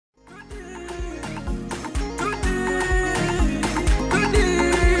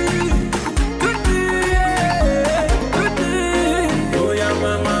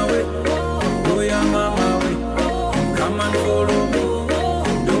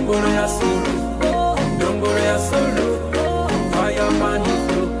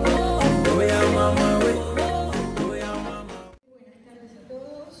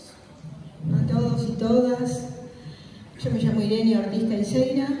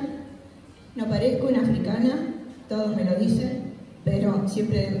No parezco una africana, todos me lo dicen, pero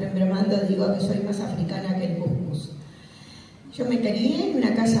siempre bromando digo que soy más africana que el cuscús. Yo me crié en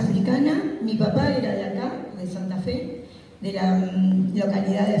una casa africana, mi papá era de acá, de Santa Fe, de la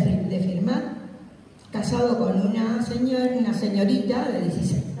localidad de Firmat, casado con una señorita de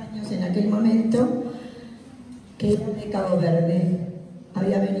 16 años en aquel momento, que era de Cabo Verde.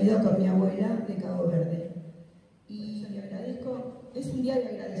 Había venido con mi abuela de Cabo Verde. Y le agradezco, es un día de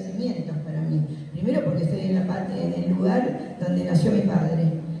agradecimientos para mí. Primero porque estoy en el lugar donde nació mi padre.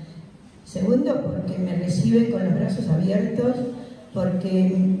 Segundo porque me reciben con los brazos abiertos,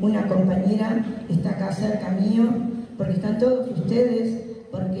 porque una compañera está acá cerca mío, porque están todos ustedes,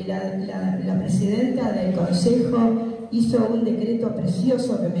 porque la presidenta del consejo hizo un decreto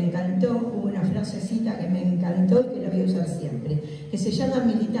precioso que me encantó, hubo una frasecita que me encantó y que la voy a usar siempre, que se llama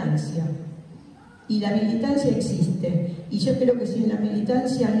militancia. Y la militancia existe, y yo creo que sin la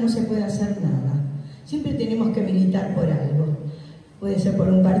militancia no se puede hacer nada. Siempre tenemos que militar por algo. Puede ser por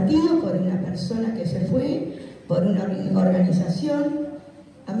un partido, por una persona que se fue, por una organización.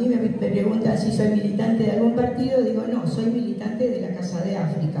 A mí me preguntan si soy militante de algún partido, digo no, soy militante de la Casa de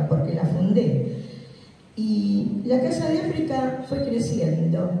África, porque la fundé. Y la Casa de África fue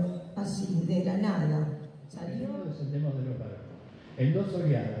creciendo, así, de la nada. Salió... Descendemos de los barcos, en dos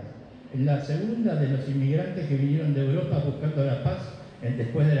oleadas. En la segunda de los inmigrantes que vinieron de Europa buscando la paz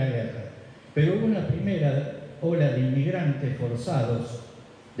después de la guerra. Pero hubo una primera ola de inmigrantes forzados,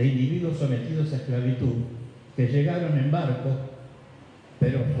 de individuos sometidos a esclavitud, que llegaron en barco,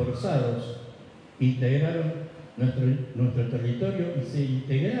 pero forzados, integraron nuestro territorio y se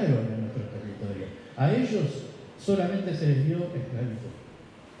integraron en nuestro territorio. A ellos solamente se les dio esclavitud.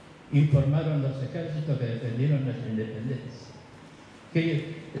 Informaron los ejércitos que defendieron nuestra independencia.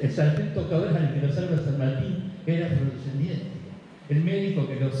 Que el sargento Cabral que lo salva a San Martín era afrodescendiente. El médico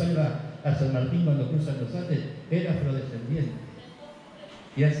que lo salva a San Martín cuando cruzan los Andes era afrodescendiente.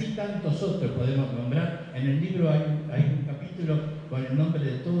 Y así tantos otros podemos nombrar. En el libro hay un capítulo con el nombre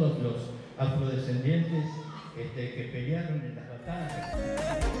de todos los afrodescendientes que pelearon en las batallas.